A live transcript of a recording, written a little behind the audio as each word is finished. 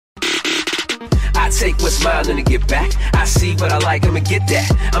take what's mine and get back. I see what I like, I'ma get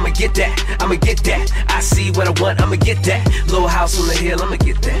that. I'ma get that, I'ma get that. I see what I want, I'ma get that. Little house on the hill, I'ma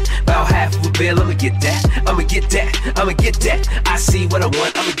get that. About half of a bill, I'ma get that. I'ma get that, I'ma get that. I see what I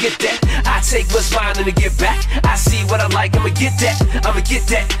want, I'ma get that. I take what's mine and get back. I see what I like, I'ma get that. I'ma get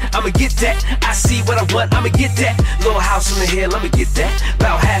that, I'ma get that. I see what I want, I'ma get that. Little house on the hill, I'ma get that.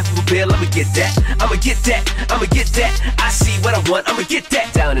 About half of a bill, I'ma get that. I'ma get that, I'ma get that. I see what I want, I'ma get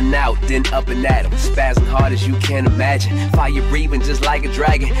that. Down and out, then up and at 'em, spazzing hard as you can imagine. Fire breathing just like a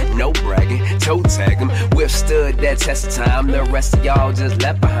dragon, no bragging, toe tag 'em. Withstood that test of time, the rest of y'all just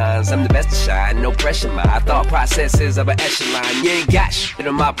left behind. I'm the best to shine, no pressure, my thought processes of an echelon. You ain't got shit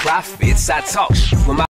on my profits, I talk shit with my